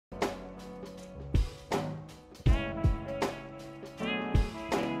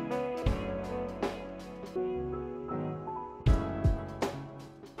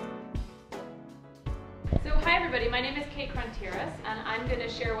everybody, my name is Krontiris, and I'm going to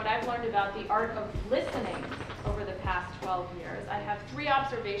share what I've learned about the art of listening over the past 12 years. I have 3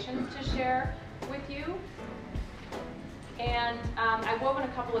 observations to share with you, and I've woven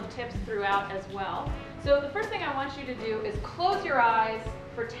a couple of tips throughout as well. So the first thing I want you to do is close your eyes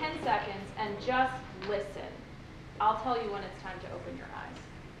for 10 seconds and just listen. I'll tell you when it's time to open your eyes.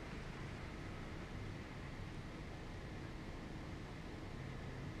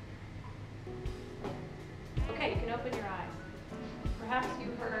 Okay, you can open your eyes. Perhaps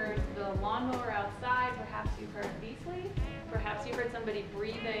you heard the lawnmower outside, perhaps you heard Beasley, perhaps you heard somebody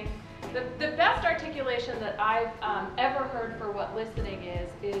breathing. The best articulation that I've ever heard for what listening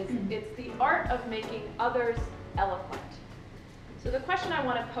is it's the art of making others eloquent. So the question I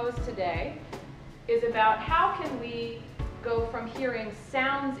want to pose today is about how can we go from hearing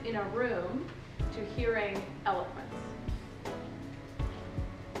sounds in a room to hearing eloquence.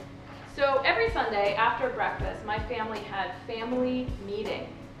 So every Sunday after breakfast, my family had family meeting.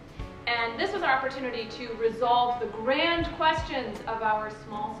 And this was our opportunity to resolve the grand questions of our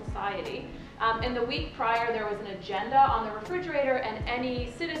small society. In the week prior, there was an agenda on the refrigerator, and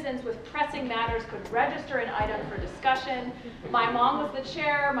any citizens with pressing matters could register an item for discussion. My mom was the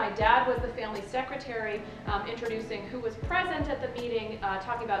chair, my dad was the family secretary, introducing who was present at the meeting,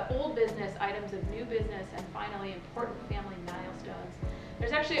 talking about old business, items of new business, and finally important family milestones.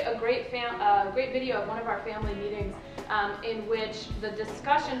 There's actually a great video of one of our family meetings in which the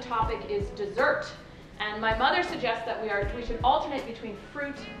discussion topic is dessert. And my mother suggests that we should alternate between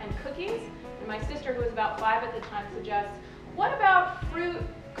fruit and cookies. And my sister, who was about 5 at the time, suggests, what about fruit,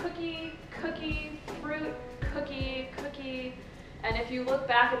 cookie, cookie, fruit, cookie, cookie? And if you look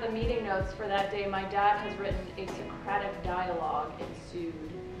back at the meeting notes for that day, my dad has written a Socratic dialogue ensued.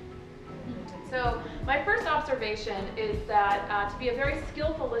 So my first observation is that to be a very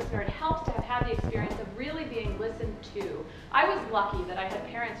skillful listener, it helps to have had the experience of really being listened to. I was lucky that I had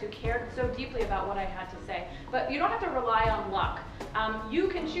parents who cared so deeply about what I had to say, but you don't have to rely on luck. You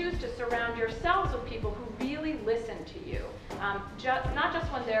can choose to surround yourselves with people who really listen to you. Not just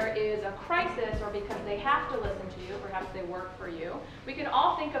when there is a crisis or because they have to listen to you, perhaps they work for you. We can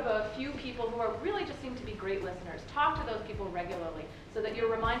all think of a few people who are really just seem to be great listeners. Talk to those people regularly so that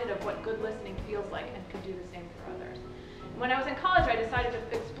you're reminded of what good listening feels like and can do the same for others. When I was in college, I decided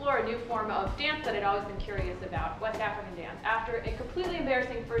to explore a new form of dance that I'd always been curious about, West African dance. After a completely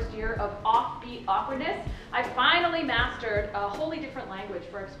embarrassing first year of offbeat awkwardness, I finally mastered a wholly different language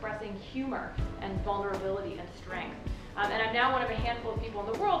for expressing humor and vulnerability and strength. And I'm now one of a handful of people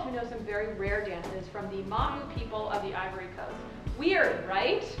in the world who know some very rare dances from the Mahu people of the Ivory Coast. Weird,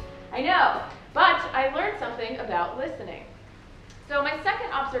 right? I know, but I learned something about listening. So my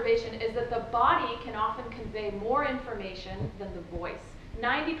second observation is that the body can often convey more information than the voice.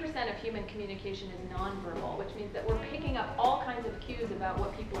 90% of human communication is nonverbal, which means that we're picking up all kinds of cues about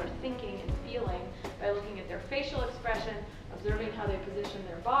what people are thinking and feeling by looking at their facial expression, observing how they position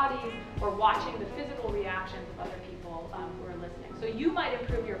their bodies, or watching the physical reactions of other people who are listening. So you might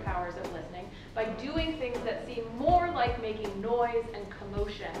improve your powers of listening by doing things that seem more like making noise and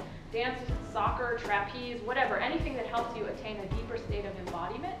commotion. Dance, soccer, trapeze, whatever, anything that helps you attain a deeper state of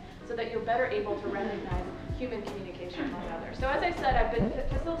embodiment so that you're better able to recognize human communication among others. So as I said, I've been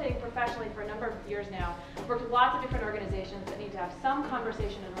facilitating professionally for a number of years now. I've worked with lots of different organizations that need to have some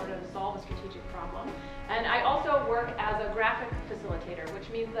conversation in order to solve a strategic problem. And I also work as a graphic facilitator, which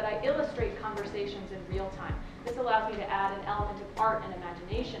means that I illustrate conversations in real time. This allows me to add an element of art and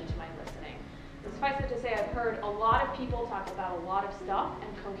imagination to my listening. Suffice it to say, I've heard a lot of people talk about a lot of stuff,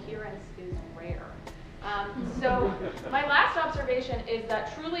 and coherence is rare. So my last observation is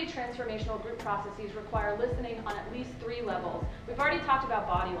that truly transformational group processes require listening on at least 3 levels. We've already talked about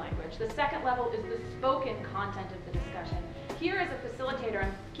body language. The second level is the spoken content of the discussion. Here as a facilitator,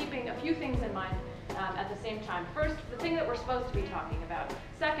 I'm keeping a few things in mind at the same time. First, the thing that we're supposed to be talking about.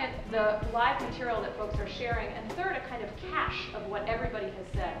 Second, the live material that folks are sharing. And third, a kind of cache of what everybody has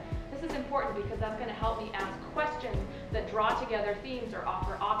said. This is important because that's going to help me ask questions that draw together themes or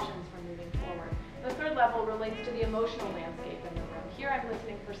offer options for moving forward. The third level relates to the emotional landscape in the room. Here I'm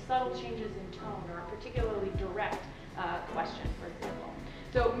listening for subtle changes in tone or a particularly direct question, for example.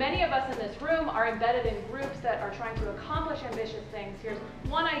 So many of us in this room are embedded in groups that are trying to accomplish ambitious things. Here's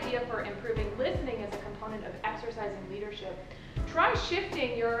one idea for improving listening as a component of exercising leadership. Try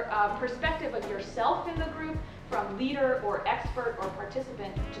shifting your perspective of yourself in the group from leader or expert or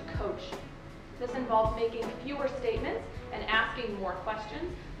participant to coach. This involves making fewer statements and asking more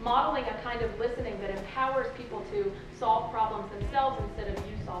questions, modeling a kind of listening that empowers people to solve problems themselves instead of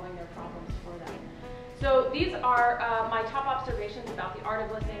you solving their problems for them. So these are my top observations about the art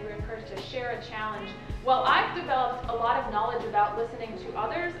of listening. We're encouraged to share a challenge. While I've developed a lot of knowledge about listening to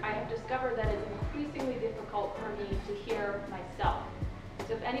others, I have discovered that it's increasingly difficult for me to hear myself.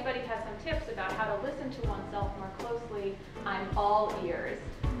 So if anybody has some tips about how to listen to oneself more closely, I'm all ears.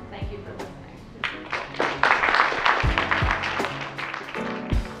 Thank you for listening.